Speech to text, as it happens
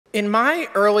In my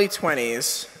early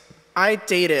 20s, I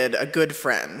dated a good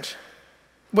friend,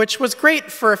 which was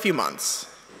great for a few months.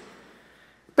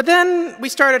 But then we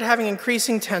started having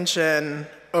increasing tension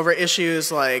over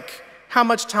issues like how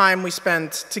much time we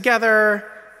spent together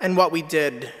and what we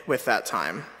did with that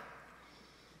time.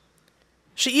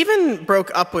 She even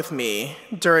broke up with me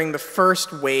during the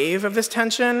first wave of this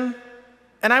tension,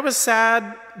 and I was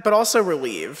sad, but also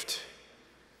relieved.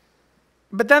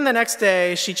 But then the next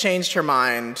day, she changed her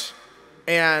mind,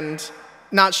 and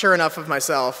not sure enough of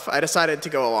myself, I decided to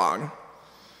go along.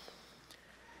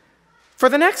 For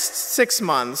the next 6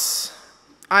 months,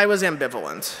 I was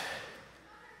ambivalent.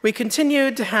 We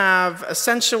continued to have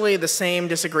essentially the same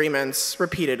disagreements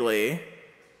repeatedly,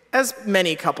 as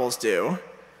many couples do.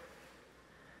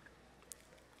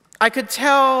 I could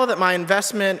tell that my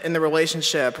investment in the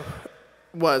relationship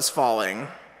was falling,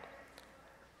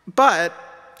 but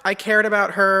I cared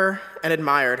about her and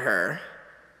admired her.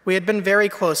 We had been very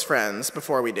close friends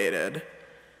before we dated.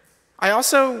 I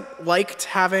also liked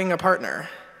having a partner.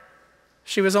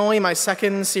 She was only my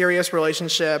second serious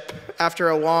relationship after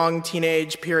a long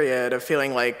teenage period of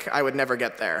feeling like I would never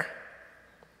get there.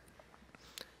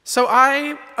 So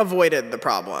I avoided the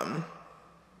problem.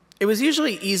 It was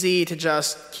usually easy to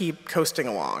just keep coasting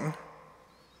along.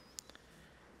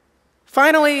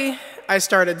 Finally, I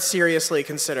started seriously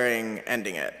considering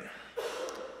ending it.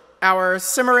 Our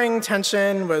simmering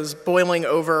tension was boiling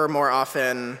over more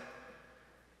often,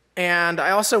 and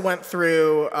I also went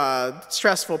through a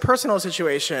stressful personal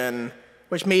situation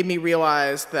which made me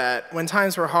realize that when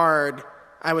times were hard,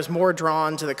 I was more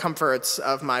drawn to the comforts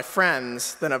of my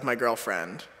friends than of my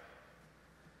girlfriend.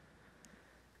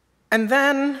 And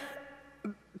then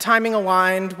timing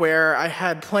aligned where I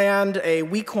had planned a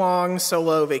week-long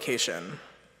solo vacation,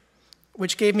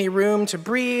 which gave me room to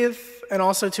breathe and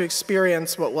also to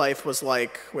experience what life was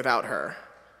like without her.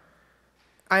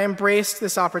 I embraced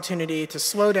this opportunity to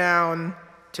slow down,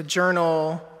 to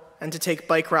journal, and to take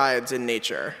bike rides in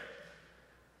nature.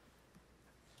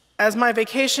 As my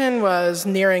vacation was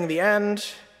nearing the end,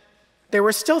 there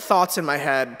were still thoughts in my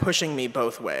head pushing me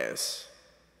both ways.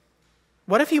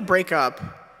 What if you break up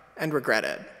and regret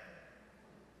it?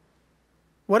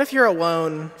 What if you're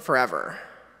alone forever?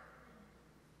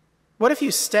 What if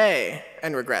you stay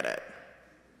and regret it?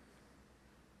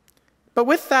 But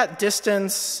with that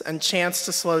distance and chance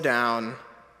to slow down,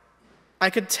 I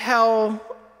could tell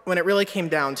when it really came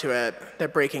down to it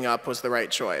that breaking up was the right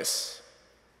choice.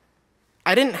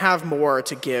 I didn't have more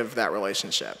to give that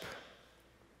relationship.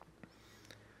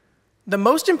 The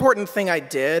most important thing I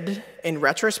did in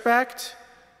retrospect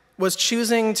was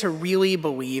choosing to really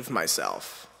believe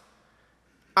myself.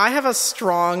 I have a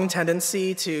strong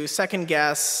tendency to second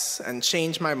guess and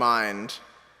change my mind,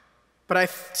 but I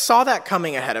saw that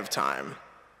coming ahead of time.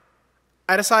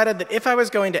 I decided that if I was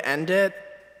going to end it,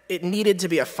 it needed to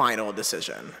be a final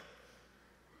decision.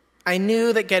 I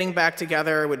knew that getting back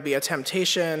together would be a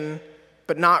temptation,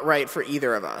 but not right for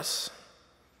either of us.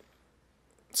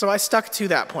 So I stuck to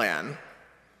that plan.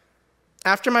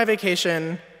 After my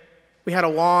vacation, we had a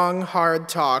long, hard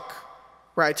talk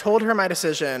where I told her my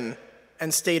decision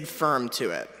and stayed firm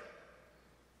to it.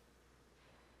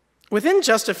 Within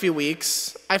just a few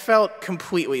weeks, I felt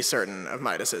completely certain of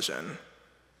my decision.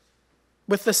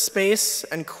 With the space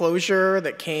and closure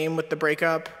that came with the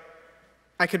breakup,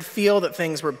 I could feel that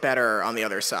things were better on the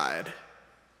other side.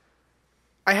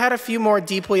 I had a few more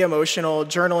deeply emotional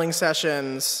journaling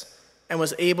sessions and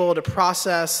was able to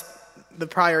process the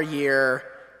prior year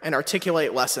and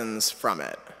articulate lessons from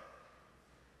it.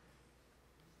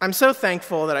 I'm so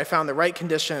thankful that I found the right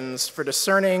conditions for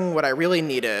discerning what I really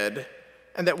needed,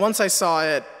 and that once I saw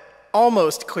it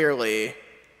almost clearly,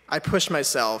 I pushed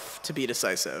myself to be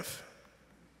decisive.